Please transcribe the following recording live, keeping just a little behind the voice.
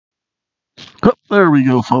Oh, there we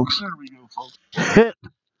go, folks. Hit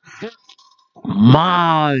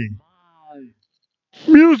my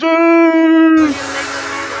music!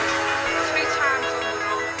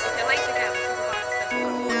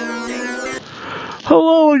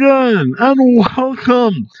 Hello again, and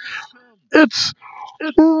welcome. It's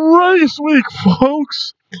race week,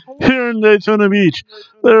 folks, here in Daytona Beach.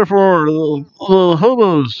 Therefore, the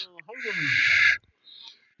hobos. Shh,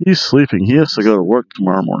 he's sleeping. He has to go to work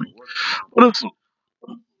tomorrow morning. But it's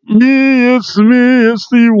me, it's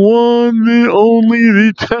the one, the only,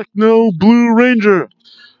 the Techno Blue Ranger,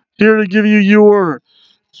 here to give you your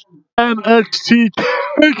NXT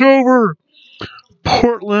TakeOver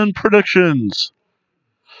Portland predictions.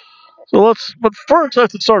 But first I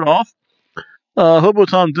have to start off. Hobo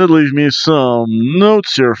Tom did leave me some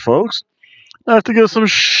notes here, folks. I have to give some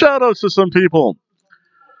shout outs to some people.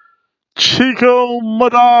 Chico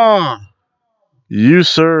Mada, you,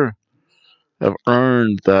 sir, have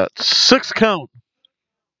earned that 6 count.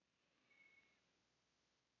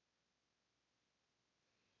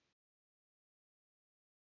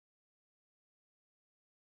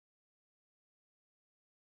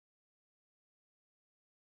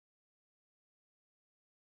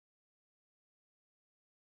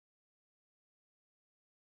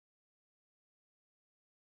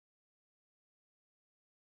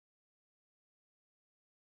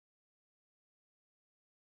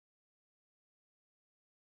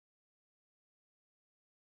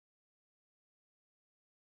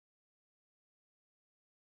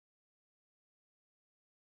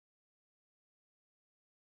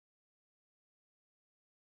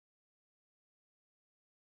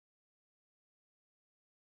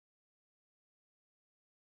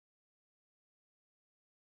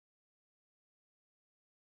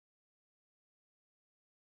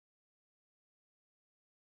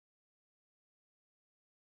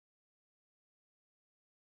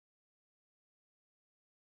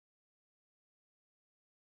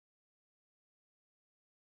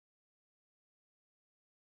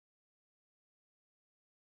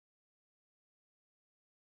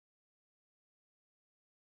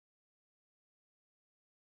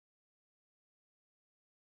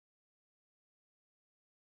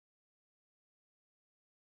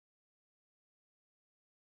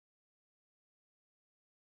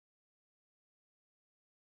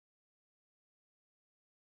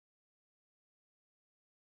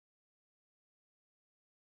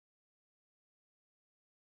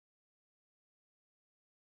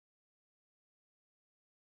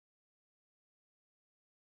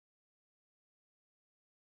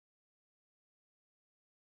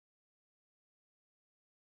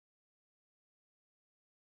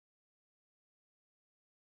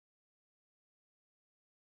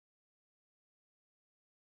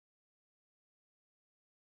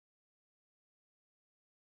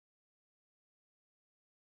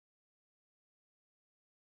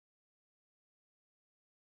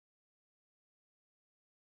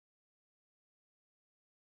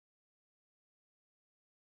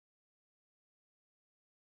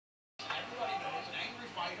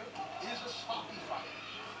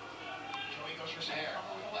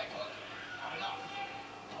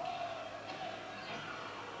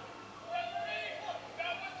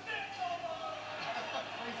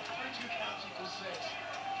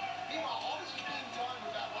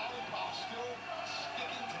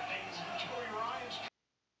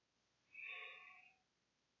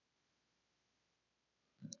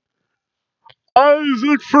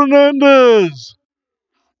 Isaac Fernandez,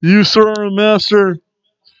 you, sir, are a master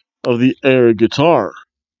of the air guitar.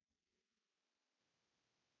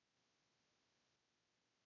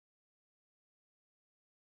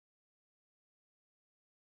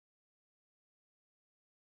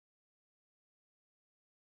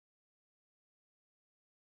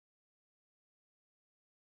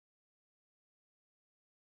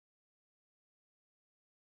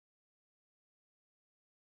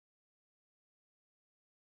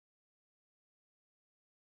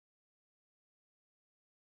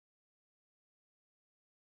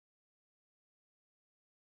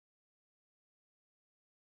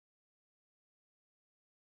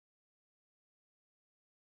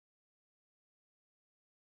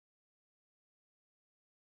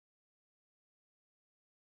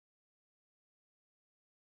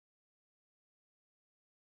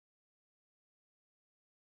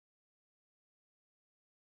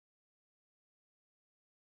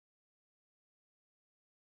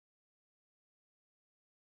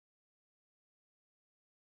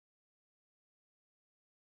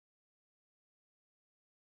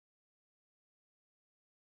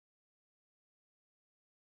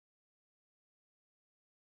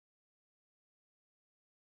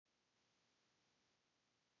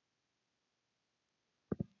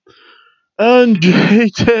 And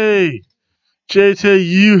JT,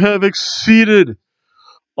 you have exceeded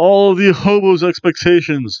all of the Hobo's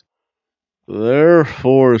expectations.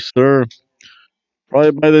 Therefore, sir,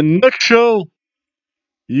 probably by the next show,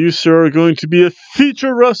 you, sir, are going to be a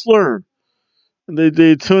feature wrestler in the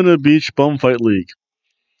Daytona Beach Bumfight League.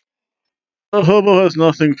 The Hobo has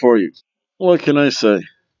nothing for you. What can I say?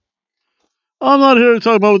 I'm not here to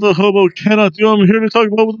talk about what the Hobo cannot do. I'm here to talk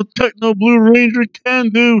about what the Techno Blue Ranger can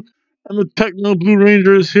do. And the Techno Blue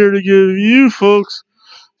Ranger is here to give you folks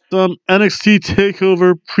some NXT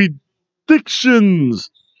TakeOver predictions.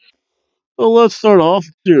 So let's start off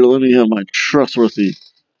here. Let me have my trustworthy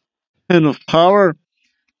pen of power.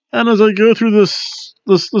 And as I go through this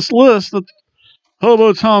list that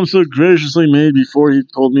Hobo Tom so graciously made before he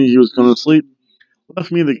told me he was going to sleep,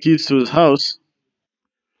 left me the keys to his house.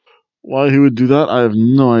 Why he would do that, I have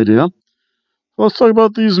no idea. Let's talk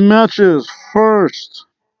about these matches first.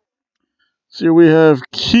 So here we have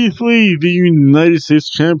Keith Lee, the United States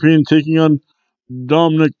Champion, taking on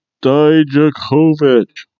Dominic Dijakovic.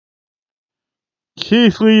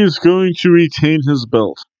 Keith Lee is going to retain his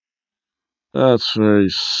belt. That's very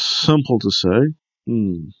simple to say.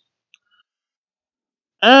 And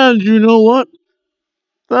you know what?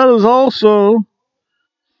 That is also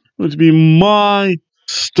going to be my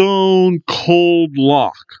stone cold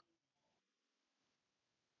lock.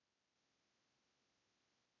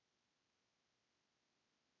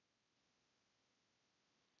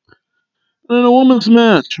 And in a women's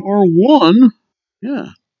match, or one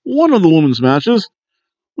of the women's matches,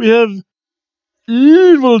 we have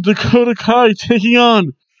Evil Dakota Kai taking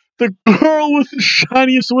on the girl with the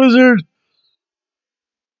shiniest wizard,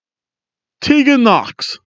 Tegan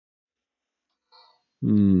Knox.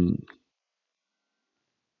 Tegan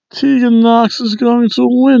Knox is going to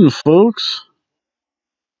win, folks.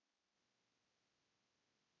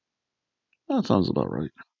 That sounds about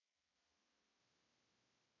right.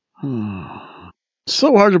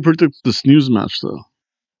 So hard to predict this news match, though.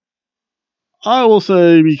 I will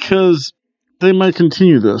say, because they might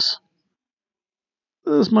continue this,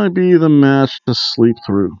 this might be the match to sleep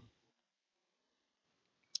through.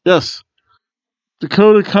 Yes,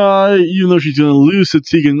 Dakota Kai, even though she's going to lose to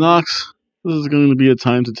Tegan Knox, this is going to be a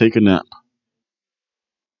time to take a nap.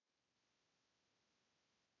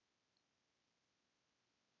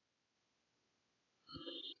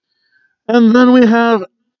 And then we have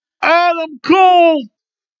Adam Cole,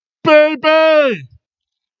 baby,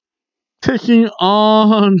 taking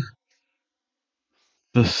on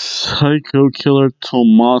the Psycho Killer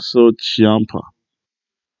Tommaso Ciampa.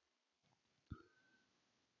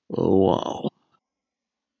 Oh, wow.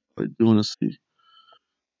 I do want to see.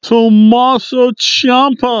 Tommaso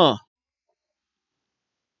Ciampa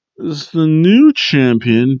is the new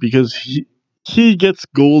champion because he gets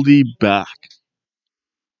Goldie back.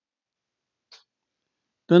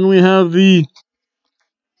 Then we have the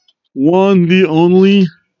one, the only,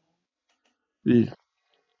 the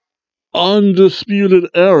Undisputed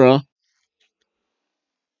Era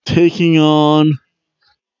taking on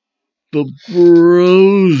the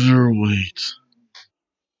Broserweights.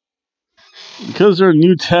 Because they're a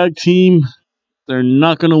new tag team, they're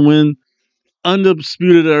not going to win.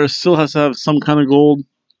 Undisputed Era still has to have some kind of gold.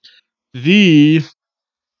 The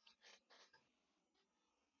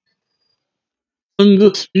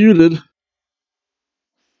Undisputed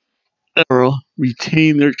Era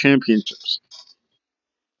retain their championships.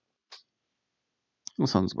 That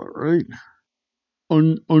sounds about right.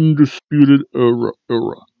 Undisputed Era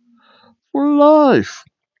for life.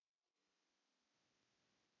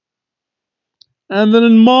 And then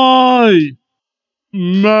in my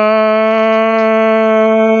match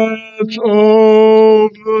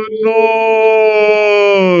of the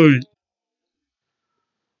night,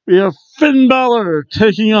 we have Finn Balor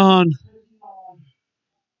taking on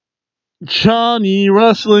Johnny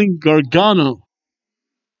Wrestling Gargano.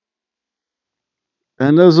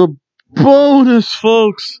 And as a bonus,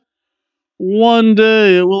 folks, one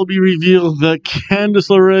day it will be revealed that Candice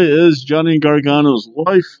LeRae is Johnny Gargano's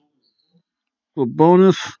wife. The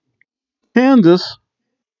bonus, Candice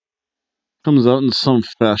comes out in some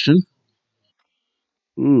fashion.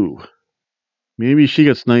 Ooh, maybe she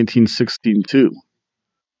gets 1916 too.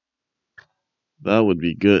 That would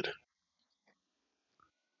be good.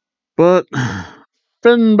 But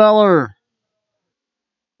Finn Balor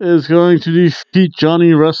is going to defeat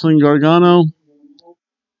Johnny Wrestling Gargano.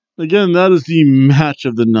 Again, that is the match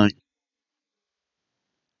of the night.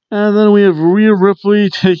 And then we have Rhea Ripley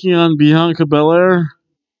taking on Bianca Belair.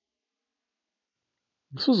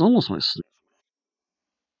 This was almost my sleep.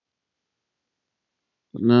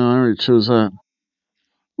 No, I already chose that.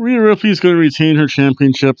 Rhea Ripley's going to retain her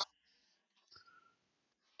championship.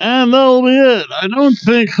 And that'll be it. I don't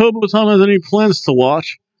think Hobo Tom has any plans to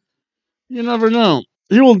watch. You never know.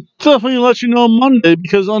 He will definitely let you know Monday,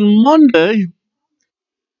 because on Monday,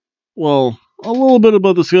 well, a little bit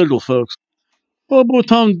about the schedule, folks. Hobo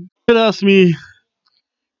Tom did ask me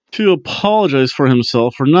to apologize for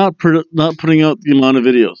himself for not putting out the amount of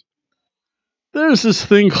videos. There's this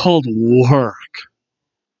thing called work.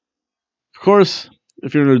 Of course,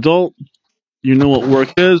 if you're an adult, you know what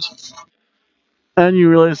work is, and you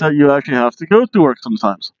realize that you actually have to go to work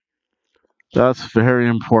sometimes. That's very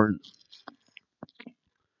important.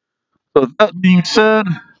 So that being said,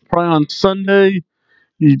 probably on Sunday,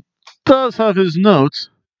 he does have his notes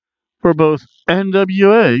for both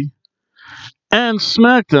NWA and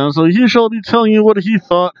SmackDown, so he shall be telling you what he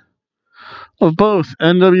thought of both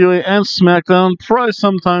NWA and SmackDown probably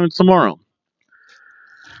sometime tomorrow.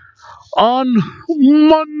 On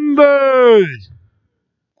Monday!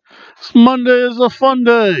 Monday is a fun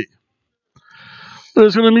day.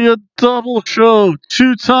 There's going to be a double show,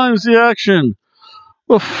 2 times the action.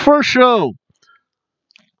 The first show,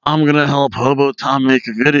 I'm going to help Hobo Tom make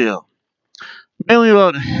a video, mainly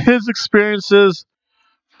about his experiences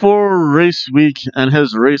for Race Week and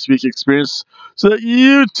his Race Week experience, so that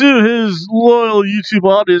you too, his loyal YouTube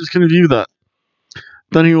audience, can view that.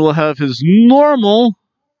 Then he will have his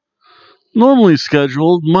normally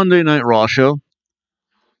scheduled Monday Night Raw show.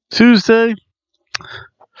 Tuesday,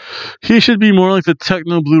 he should be more like the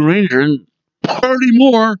Techno Blue Ranger and party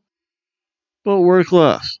more, but work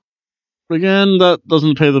less. Again, that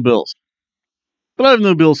doesn't pay the bills. But I have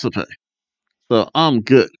no bills to pay, so I'm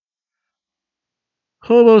good.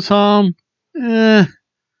 Hobo Tom,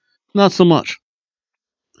 not so much.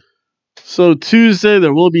 So Tuesday,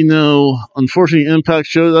 there will be no, unfortunately, Impact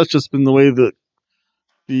show. That's just been the way that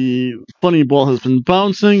the funny ball has been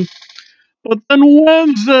bouncing. But then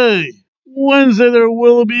Wednesday there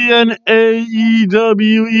will be an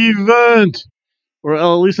AEW event, or at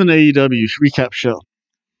least an AEW recap show.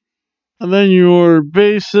 And then your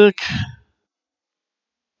basic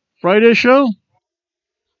Friday show.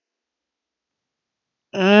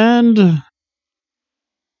 And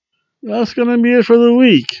that's going to be it for the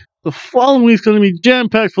week. The following week's going to be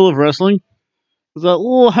jam-packed full of wrestling. There's that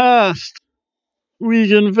last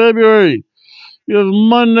week in February. You have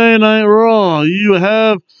Monday Night Raw. You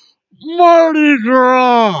have Mardi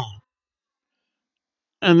Gras.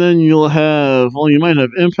 And then you'll have, well, you might have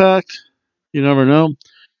Impact. You never know.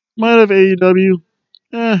 Might have AEW.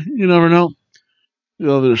 You never know.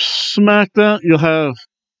 You'll have SmackDown. You'll have,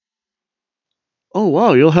 oh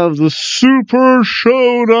wow, you'll have the Super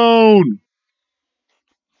Showdown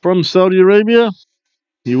from Saudi Arabia.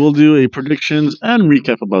 He will do a predictions and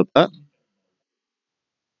recap about that.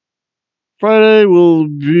 Friday will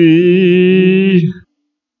be...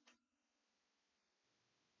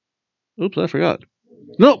 Oops, I forgot.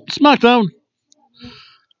 Nope, SmackDown.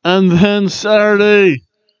 And then Saturday,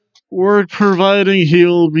 work providing,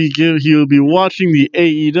 he'll be watching the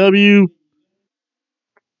AEW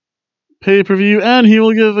pay-per-view, and he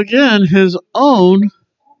will give again his own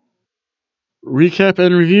recap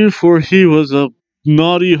and review, for he was a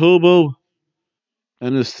naughty hobo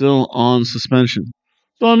and is still on suspension.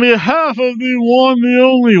 So on behalf of the one, the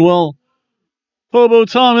only, well, Hobo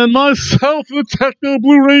Tom and myself, the Techno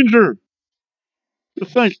Blue Ranger,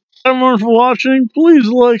 thank everyone for watching. Please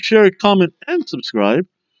like, share, comment, and subscribe.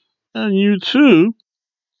 And you too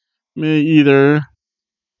may either,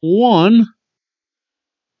 one,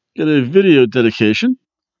 get a video dedication,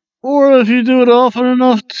 or if you do it often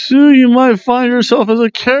enough, two, you might find yourself as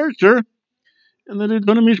a character in the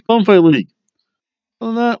Daytona Beach Bumfight League.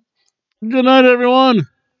 On that, good night, everyone.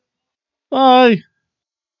 Bye.